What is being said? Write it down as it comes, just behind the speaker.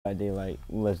idea, like,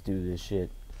 let's do this shit.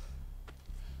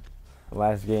 The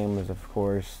last game was, of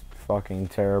course, fucking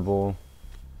terrible.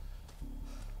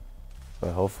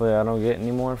 But hopefully I don't get any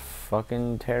more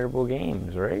fucking terrible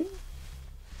games, right?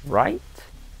 Right?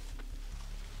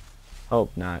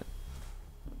 Hope not.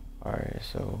 Alright,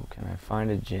 so can I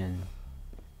find a gin?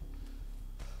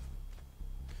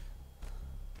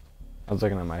 I was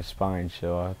looking at my spine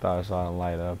chill. I thought I saw it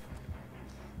light up.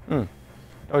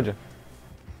 Told you.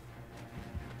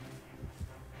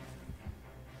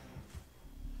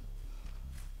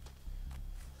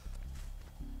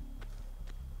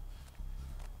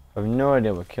 I have no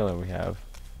idea what killer we have.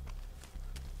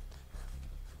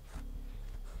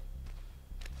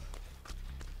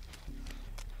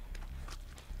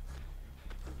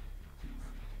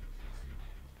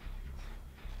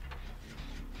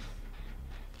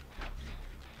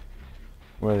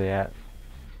 Where are they at?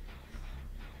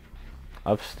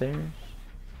 Upstairs?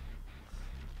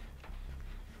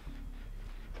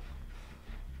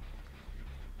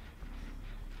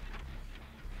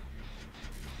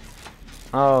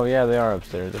 Oh yeah, they are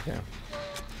upstairs, okay.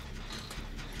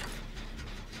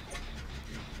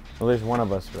 At least one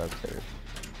of us are upstairs.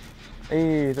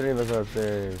 Hey, three of us are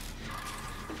upstairs.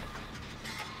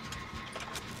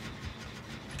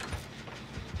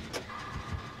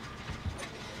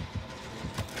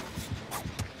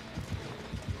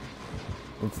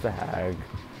 It's the hag.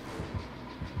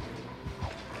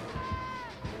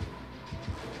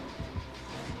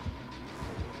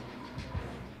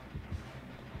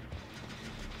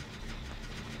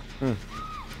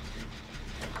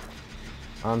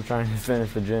 I'm trying to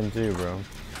finish the gym too, bro.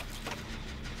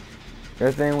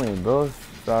 Good thing we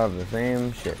both solve the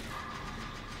same shit.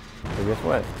 So guess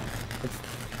what?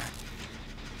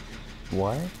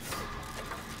 What?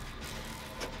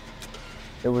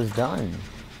 It was done.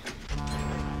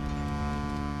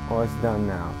 Oh, it's done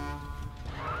now.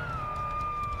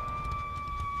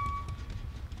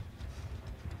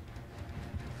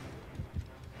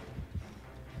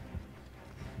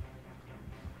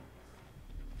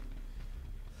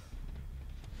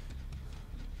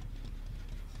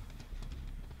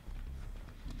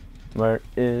 Where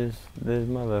is this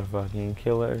motherfucking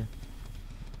killer?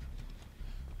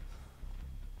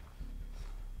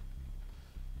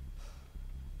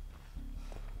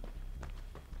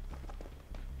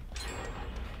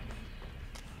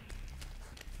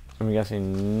 I'm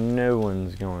guessing no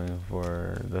one's going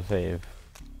for the save.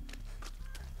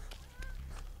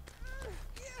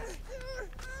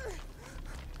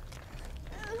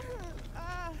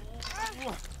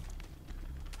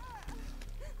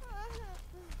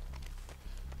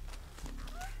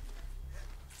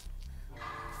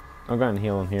 I'm gonna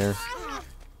heal him here.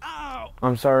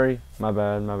 I'm sorry. My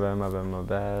bad, my bad, my bad, my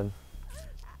bad.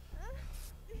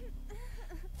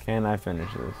 Can I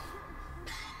finish this?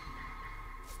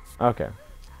 Okay.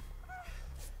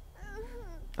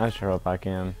 I sure hope I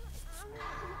can.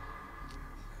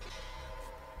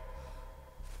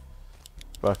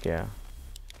 Fuck yeah.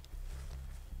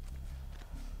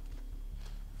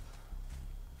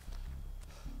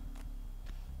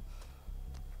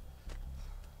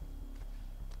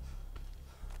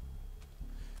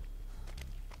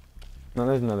 No,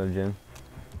 there's another gym.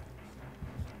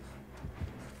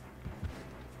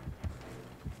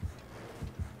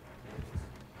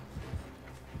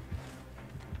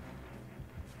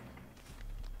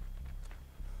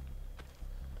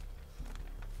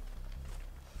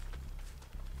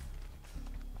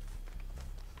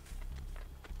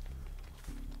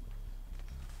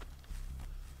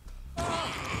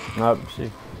 Oh, she.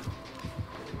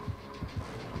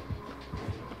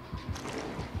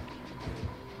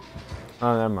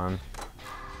 Oh, never mind.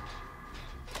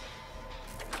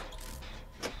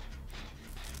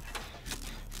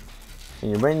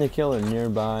 Can you bring the killer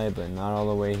nearby, but not all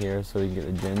the way here, so we can get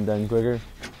the gym done quicker?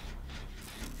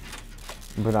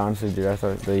 But honestly, dude, I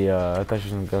thought she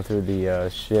was gonna go through the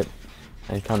shit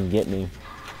and come get me.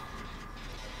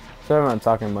 So I'm not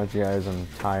talking much, you guys. I'm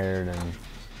tired, and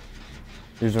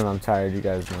usually when I'm tired, you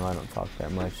guys know I don't talk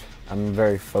that much. I'm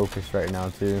very focused right now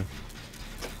too.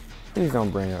 Please don't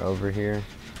bring her over here.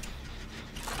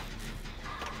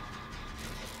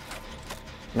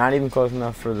 Not even close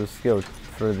enough for the skill,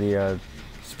 for the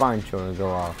spine chill to go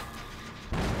off.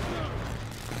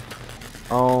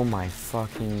 Oh my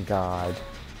fucking god.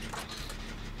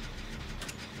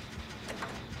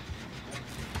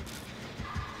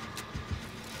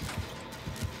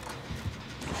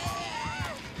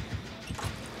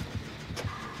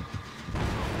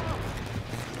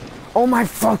 Oh my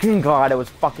fucking god, it was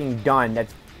fucking done.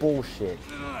 That's bullshit.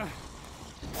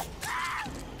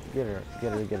 Get her,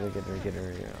 get her, get her, get her, get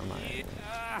her. I'm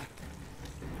not.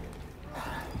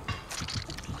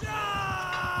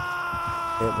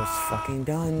 It was fucking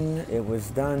done. It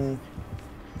was done.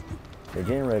 The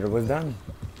generator was done.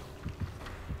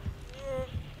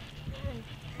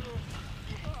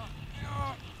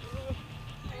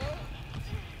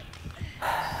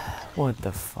 What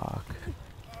the fuck?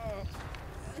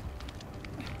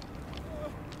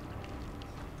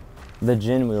 The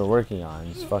gen we were working on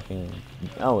is fucking...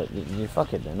 Oh, you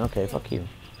fuck it then. Okay, fuck you.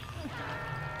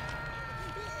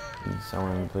 Can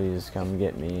someone please come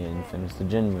get me and finish the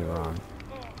gen we were on?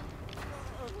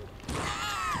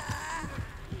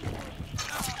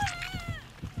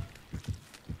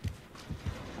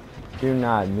 Do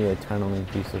not be a tunneling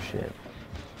piece of shit.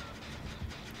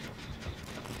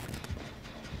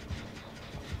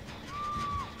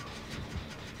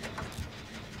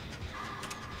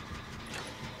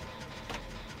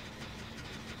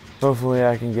 Hopefully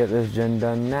I can get this gen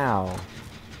done now.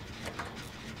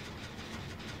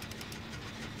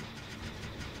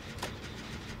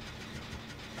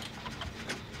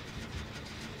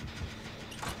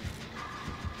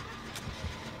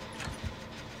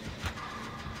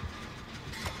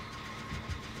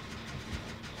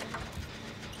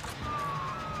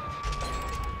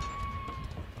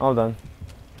 All done.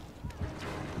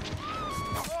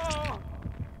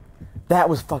 That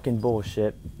was fucking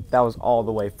bullshit. That was all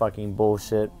the way fucking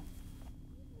bullshit.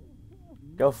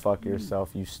 Go fuck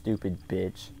yourself, you stupid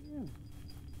bitch.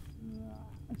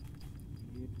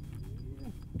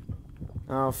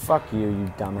 Oh, fuck you,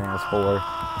 you dumbass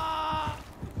whore.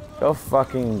 Go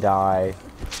fucking die.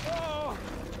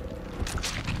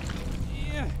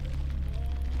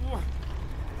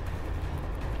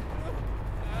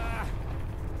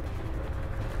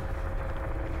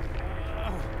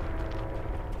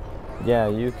 Yeah,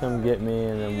 you come get me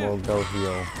and then we'll go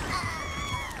heal.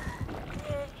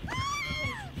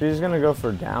 She's gonna go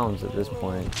for downs at this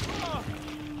point.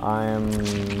 I am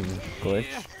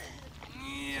glitched.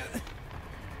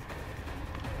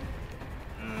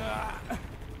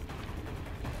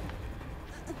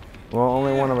 Well,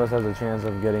 only one of us has a chance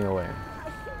of getting away.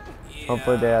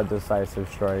 Hopefully they have decisive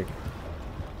strike.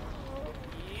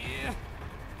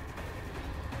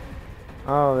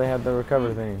 Oh, they had the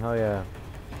recover thing. Hell yeah.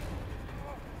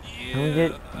 Come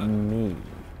get me.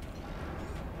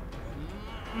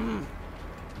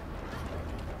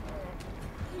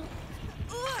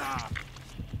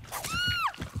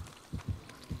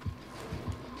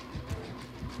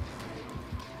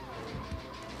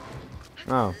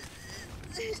 Oh.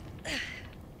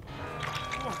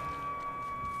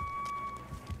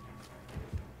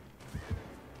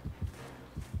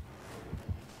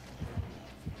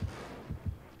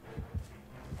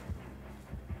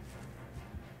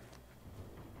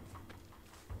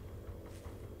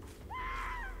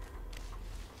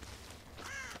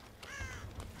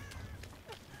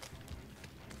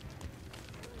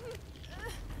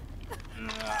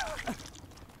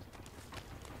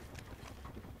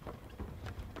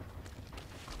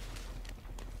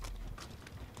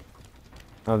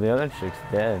 Oh, the other chick's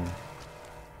dead.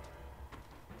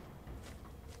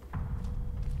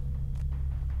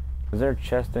 Is there a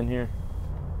chest in here?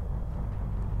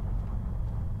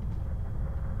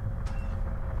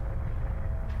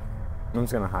 I'm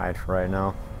just gonna hide for right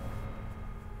now.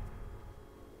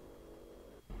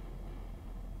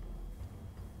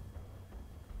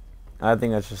 I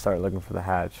think I should start looking for the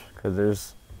hatch, because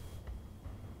there's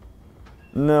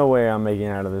no way I'm making it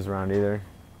out of this round either.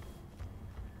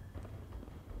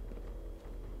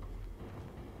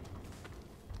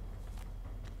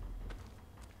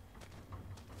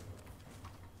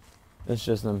 It's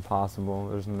just impossible.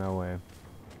 There's no way.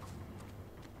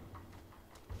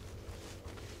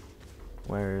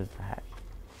 Where's the hatch?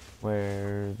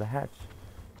 Where's the hatch?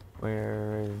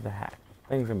 Where is the hatch? I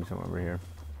think it's gonna be somewhere over here.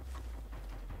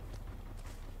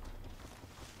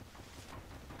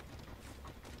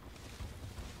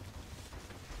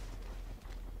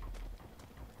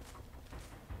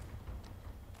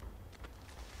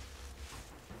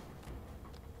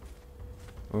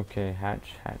 Okay,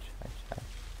 hatch, hatch, hatch, hatch.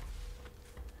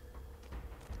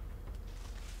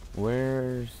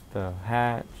 Where's the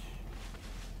hatch?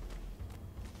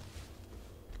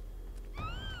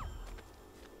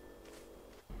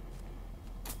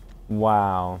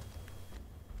 Wow.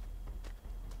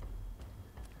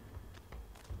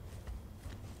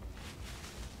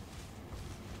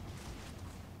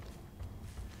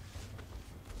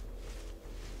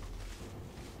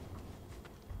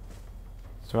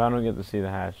 So I don't get to see the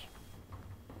hatch.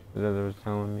 As it was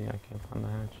telling me I can't find the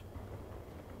hatch.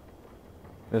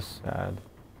 This is sad.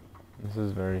 This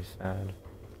is very sad.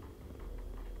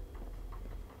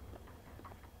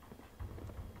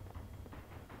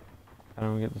 I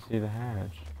don't get to see the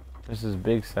hatch. This is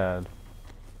big sad.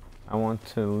 I want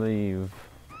to leave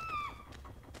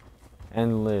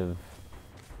and live.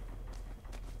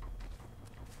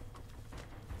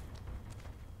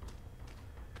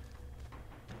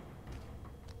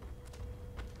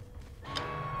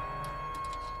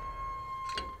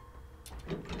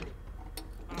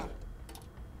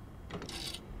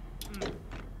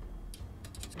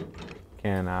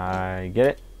 Can I get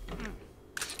it?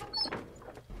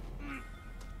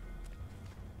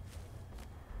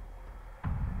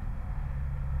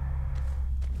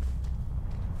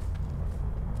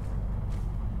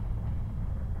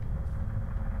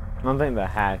 I don't think the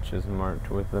hatch is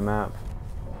marked with the map.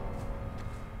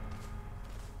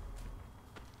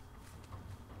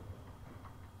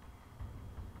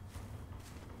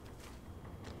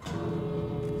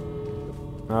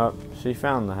 Oh, she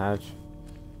found the hatch.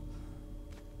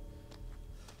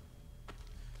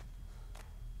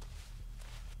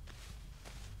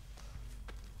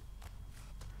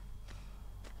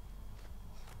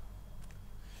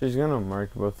 She's gonna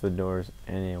mark both the doors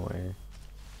anyway.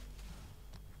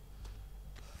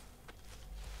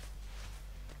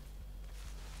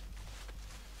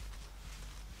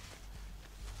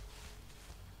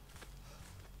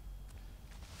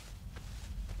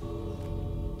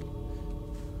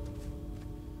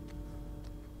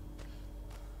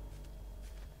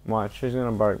 Watch, she's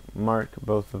gonna mark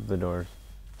both of the doors.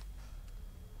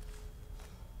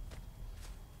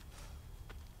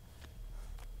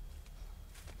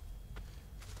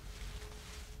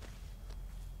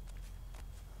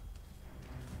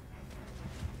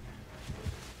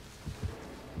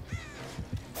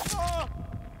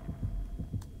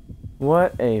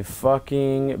 What a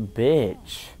fucking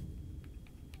bitch.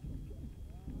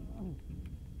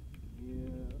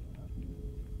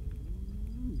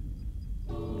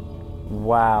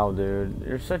 Wow, dude.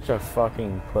 You're such a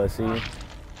fucking pussy.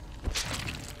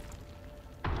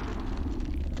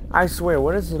 I swear,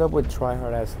 what is it up with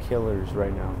tryhard-ass killers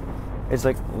right now? It's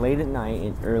like late at night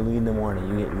and early in the morning,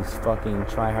 you get these fucking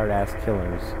tryhard-ass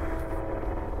killers.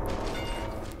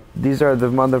 These are the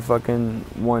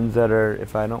motherfucking ones that are,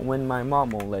 if I don't win, my mom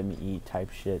won't let me eat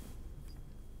type shit.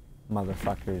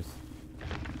 Motherfuckers.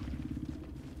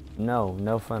 No,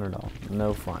 no fun at all.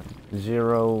 No fun.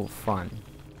 Zero fun.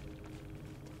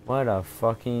 What a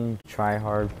fucking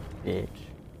tryhard bitch.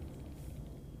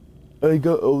 I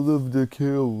got all of the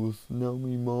kills. Now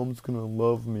my mom's gonna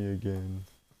love me again.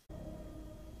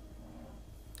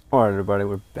 Alright everybody,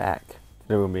 we're back.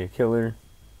 Today we're gonna be a killer.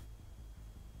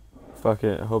 Fuck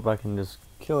it, I hope I can just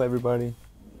kill everybody.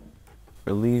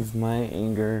 Relieve my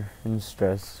anger and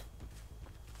stress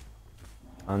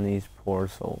on these poor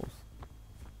souls.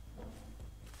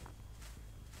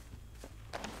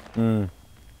 I'm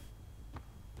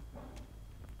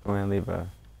gonna leave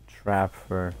a trap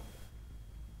for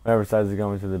whoever decides to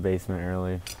go into the basement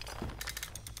early.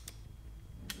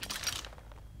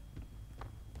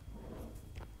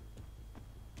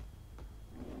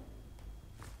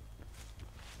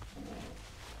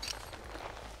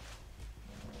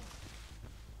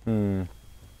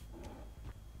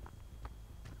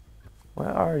 Where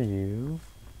are you?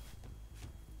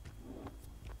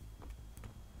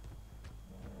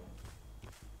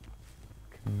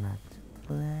 Come back to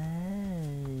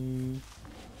play.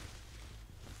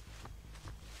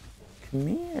 Come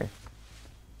here.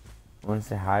 I want to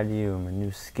say hi to you in my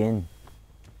new skin.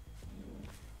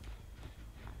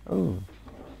 Oh.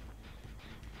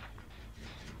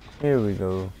 Here we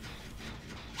go.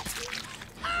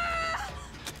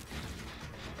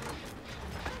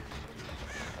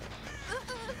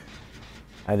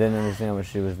 I didn't understand what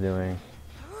she was doing.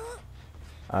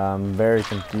 I'm very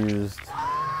confused.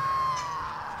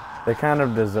 They kind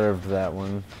of deserved that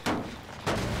one.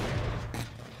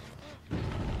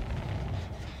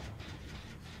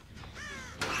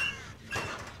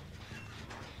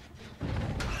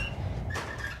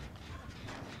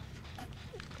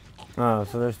 Oh,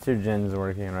 so there's two gens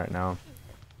working right now.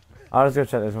 I'll just go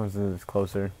check this one since it's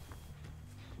closer.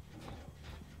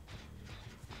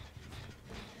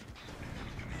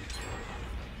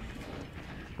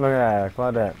 Look at that,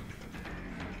 Claudette.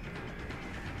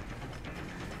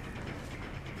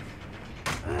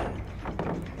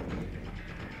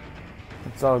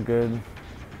 It's all good.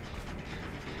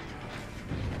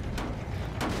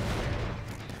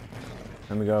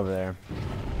 Let me go over there.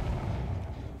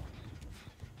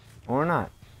 Or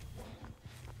not.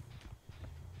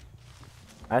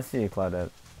 I see you,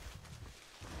 Claudette.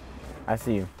 I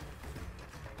see you.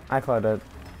 Hi, Claudette.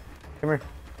 Come here.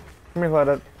 Come here,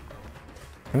 Claudette.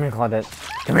 Come here,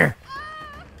 Claudette. Come here.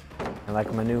 I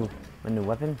like my new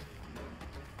weapon.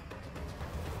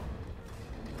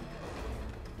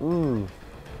 Ooh.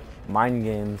 Mind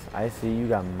games. I see you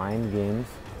got mind games.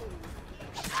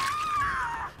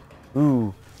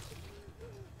 Ooh.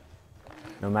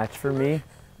 No match for me?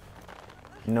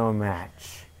 No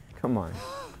match. Come on.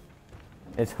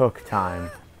 It's hook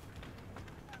time.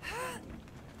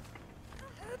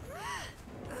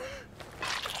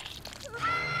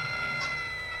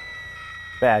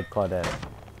 Bad Claudette.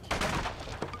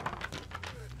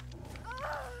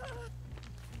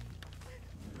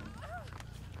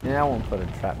 Yeah, I won't put a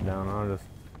trap down. I'll just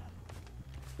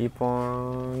keep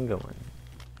on going.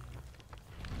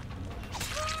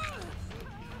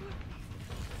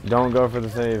 Don't go for the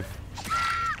save.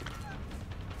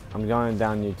 I'm going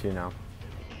down you two now.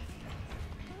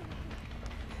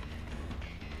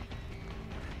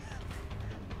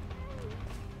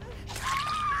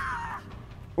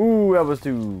 Ooh, that was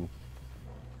two.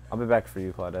 I'll be back for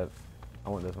you, Claudette. I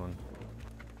want this one.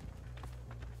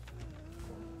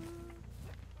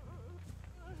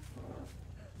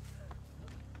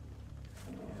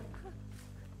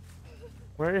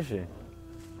 Where is she?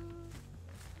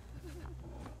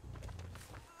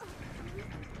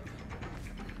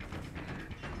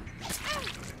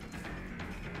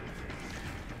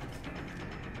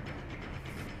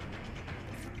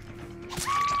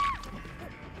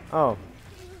 Oh,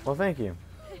 well, thank you.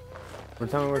 Well,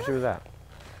 tell me where she was at.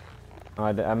 Oh,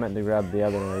 I meant to grab the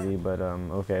other lady, but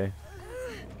okay.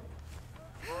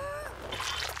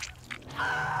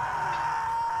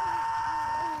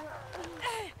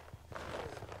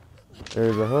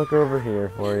 There's a hook over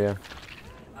here for you.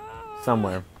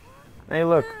 Somewhere. Hey,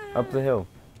 look, up the hill.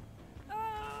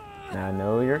 Now, I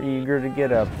know you're eager to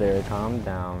get up there. Calm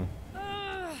down.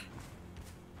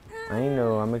 I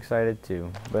know, I'm excited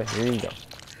too, but here you go.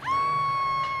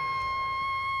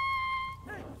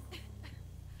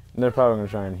 They're probably going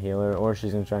to try and heal her, or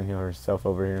she's going to try and heal herself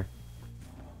over here.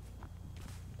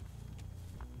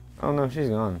 Oh no, she's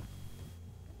gone.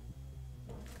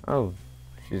 Oh,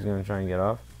 she's going to try and get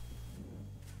off.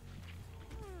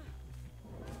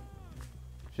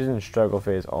 She's in struggle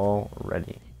phase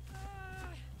already.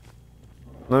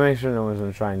 Let me make sure no one's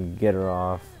going to try and get her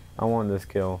off. I want this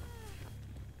kill.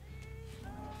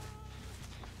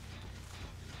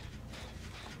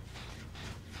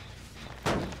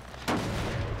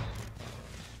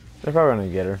 They're probably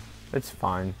gonna get her. It's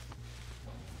fine.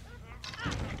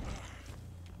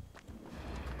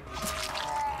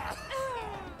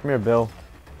 Come here, Bill.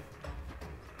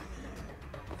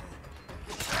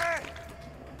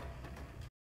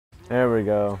 There we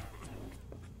go.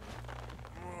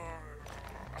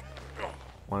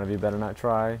 One of you better not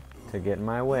try to get in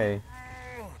my way.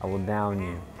 I will down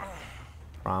you.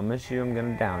 Promise you I'm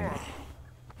gonna down you.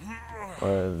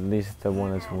 Or at least the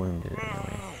one that's wounded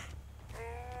anyway.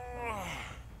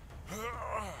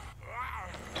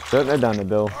 So they're done it,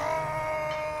 Bill.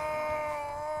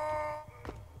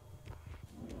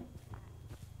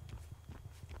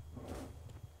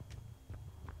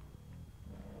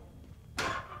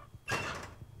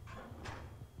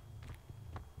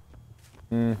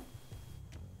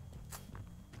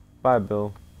 Bye,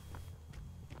 Bill.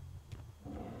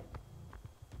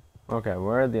 Okay,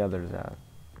 where are the others at?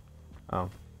 Oh.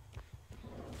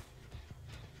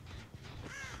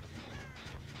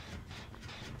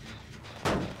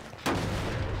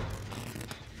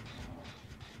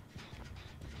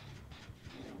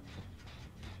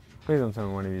 Please don't tell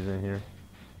me one of you's in here.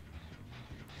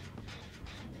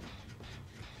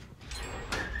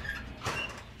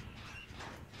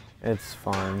 It's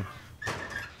fine.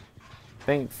 I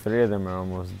think 3 of them are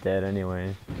almost dead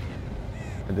anyway.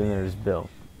 And then there's Bill.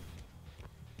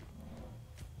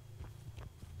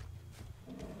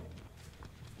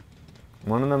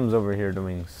 One of them's over here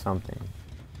doing something.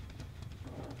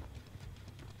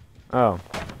 Oh.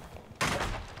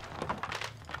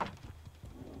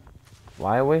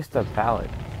 Why waste a pallet?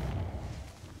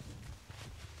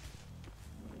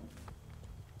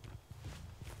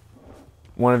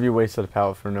 One of you wasted a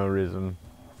pallet for no reason.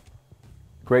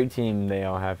 Great team they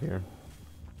all have here.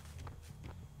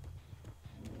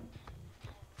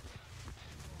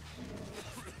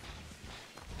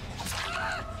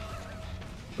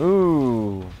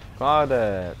 Ooh,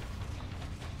 Claudette.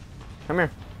 Come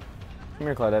here. Come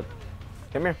here, Claudette.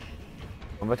 Come here.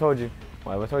 What have I told you?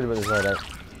 What have I told you about this,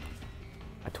 Claudette?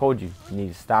 I told you, you need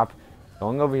to stop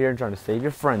going over here and trying to save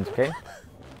your friends, okay?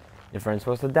 Your friend's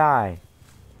supposed to die.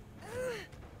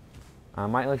 I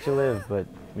might let you live, but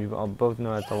we all both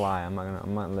know that's a lie. I'm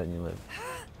not letting you live.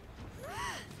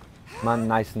 I'm not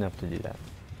nice enough to do that.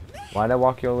 Why'd I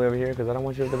walk you all the way over here? Because I don't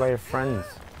want you to live by your friends.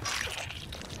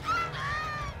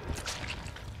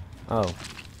 Oh.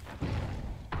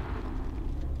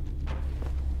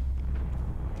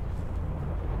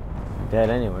 dead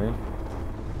anyway.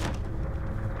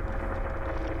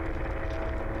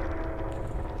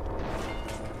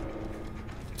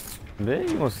 Bitch,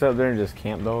 you gonna sit up there and just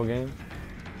camp the whole game?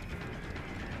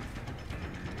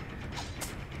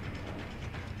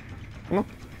 Come on.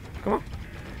 Come on.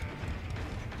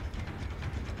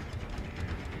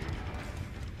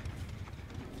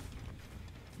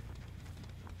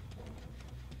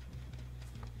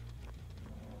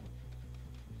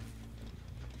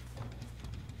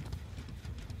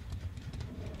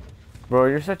 Bro,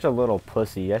 you're such a little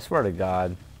pussy. I swear to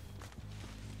God.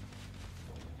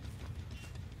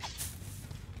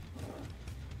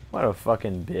 What a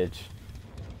fucking bitch.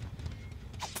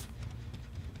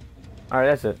 Alright,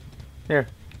 that's it. Here.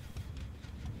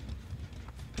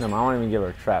 No, I won't even give her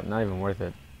a trap. Not even worth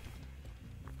it.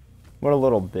 What a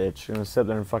little bitch. You're gonna sit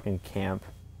there and fucking camp.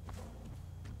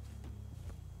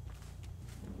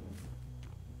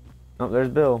 Oh, there's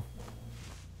Bill.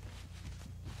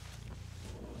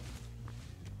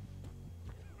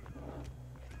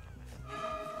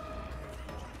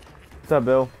 What's up,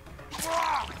 Bill?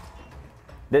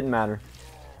 Didn't matter.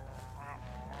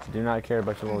 Do not care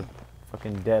about your little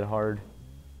fucking dead hard.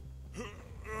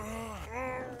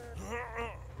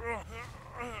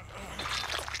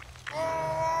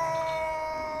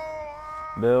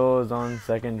 Bill is on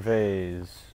second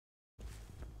phase.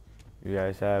 You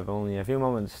guys have only a few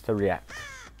moments to react.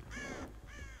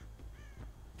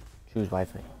 Choose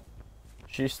Wi-Fi.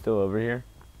 She's still over here.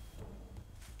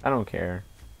 I don't care.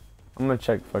 I'm gonna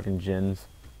check fucking Jins.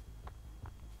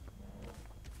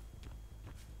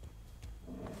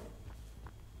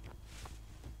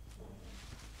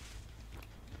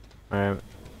 Alright.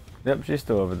 Yep, she's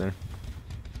still over there.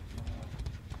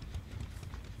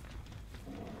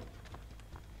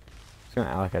 Just gonna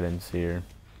act like I didn't see her.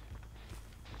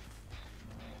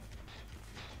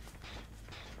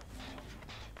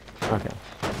 Okay.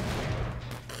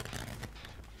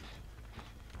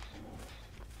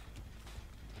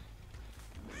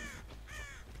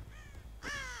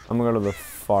 I'm gonna go to the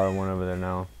far one over there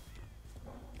now.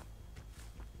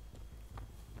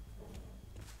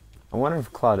 I wonder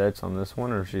if Claudette's on this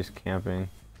one or if she's camping.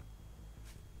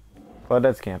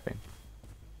 Claudette's camping.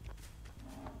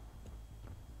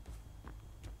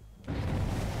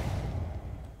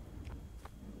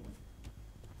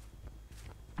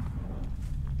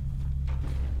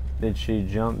 Did she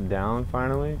jump down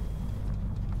finally?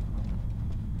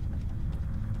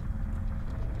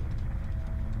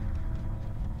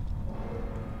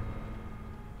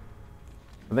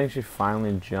 I think she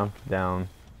finally jumped down.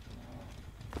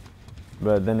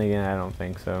 But then again, I don't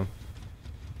think so.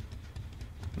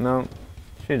 No,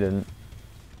 she didn't.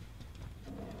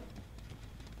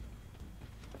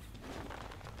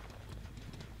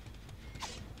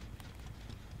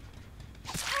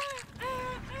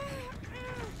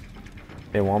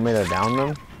 They want me to down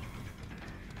them?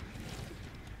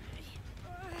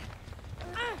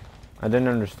 I didn't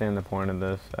understand the point of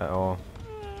this at all.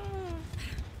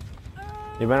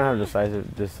 You better have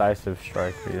decisive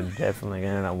strike, or you're definitely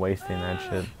gonna end up wasting that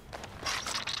shit.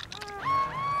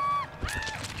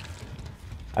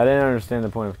 I didn't understand the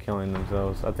point of killing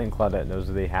themselves. I think Claudette knows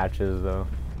the hatches though.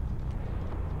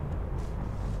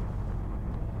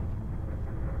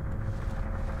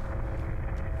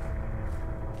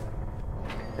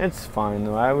 It's fine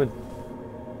though. I would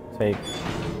take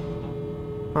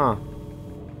 3 out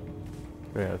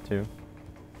of 2.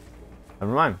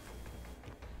 Never mind.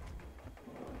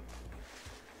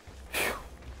 Phew.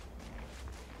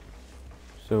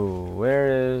 So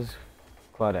where is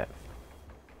Claudette?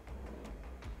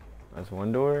 That's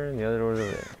one door and the other door's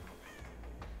over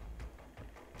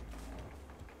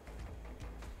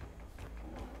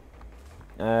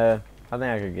there. I think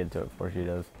I could get to it before she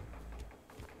does.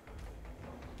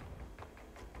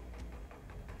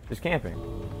 She's camping.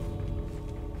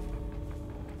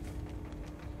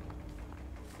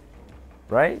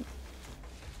 Right?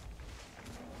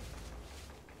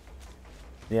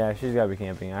 Yeah, she's gotta be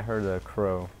camping. I heard a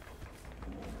crow.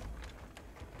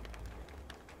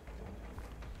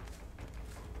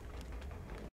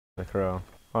 The crow.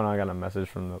 Oh no, I got a message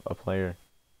from a player.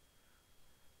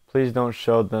 Please don't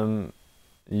show them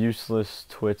useless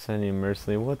twits any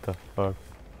mercy. What the fuck?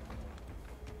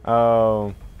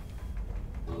 Oh.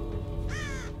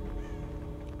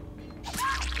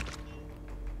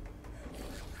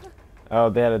 Oh,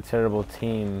 they had a terrible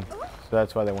team, so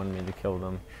that's why they wanted me to kill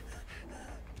them.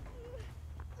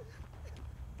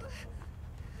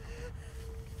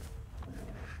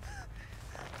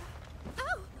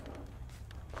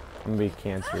 I'm gonna be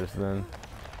cancerous then.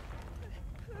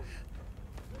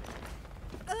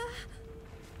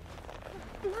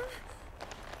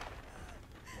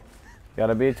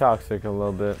 Gotta be toxic a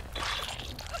little bit.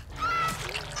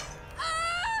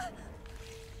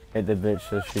 Hit the bitch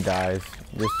so she dies.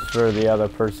 Just for the other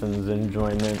person's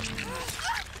enjoyment.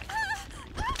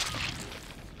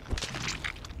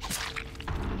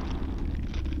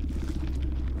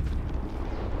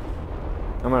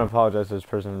 I'm gonna apologize to this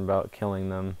person about killing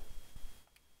them.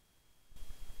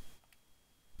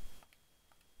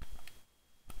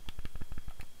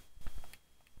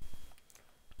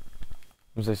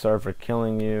 I'm gonna say sorry for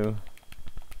killing you.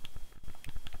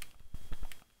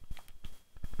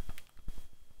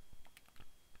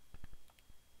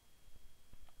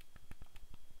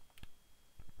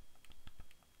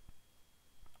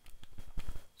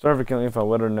 Sorry for killing you. If I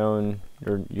would have known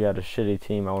you had a shitty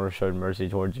team, I would have showed mercy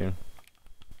towards you.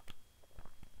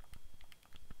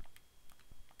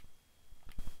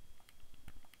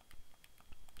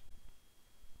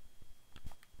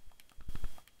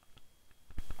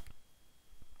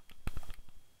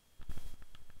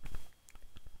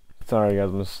 Sorry guys,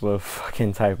 I'm a slow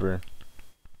fucking typer.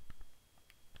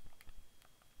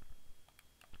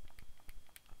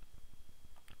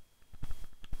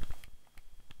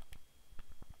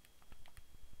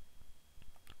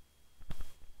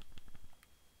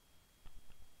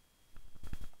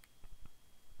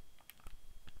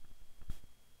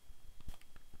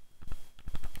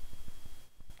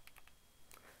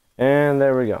 And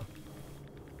there we go.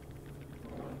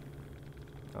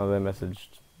 Oh, they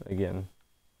messaged again.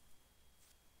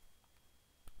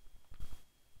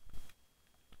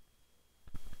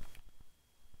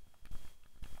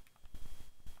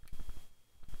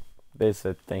 They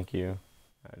said thank you.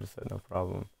 I just said no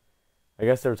problem. I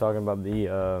guess they were talking about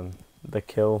the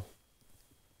kill.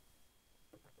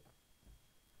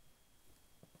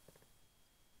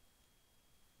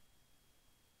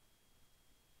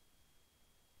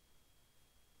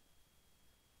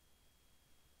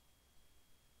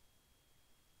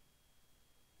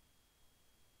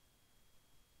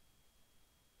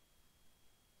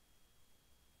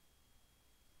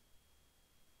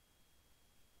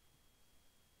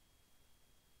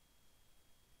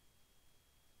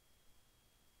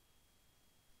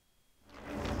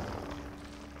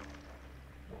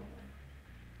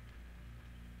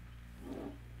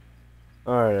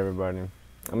 Alright everybody,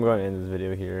 I'm going to end this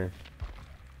video here.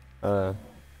 I'm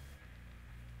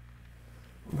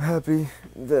happy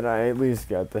that I at least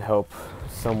got to help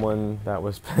someone that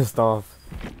was pissed off,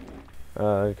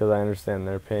 because I understand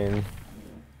their pain.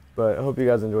 But I hope you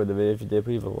guys enjoyed the video. If you did,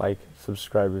 please leave a like,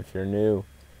 subscribe if you're new,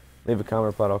 leave a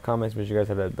comment, reply to all comments, make sure you guys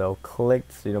have that bell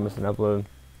clicked so you don't miss an upload.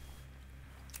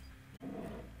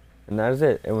 And that is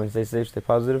it. Everyone stay safe, stay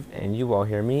positive, and you will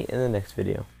hear me in the next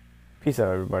video. Peace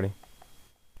out everybody.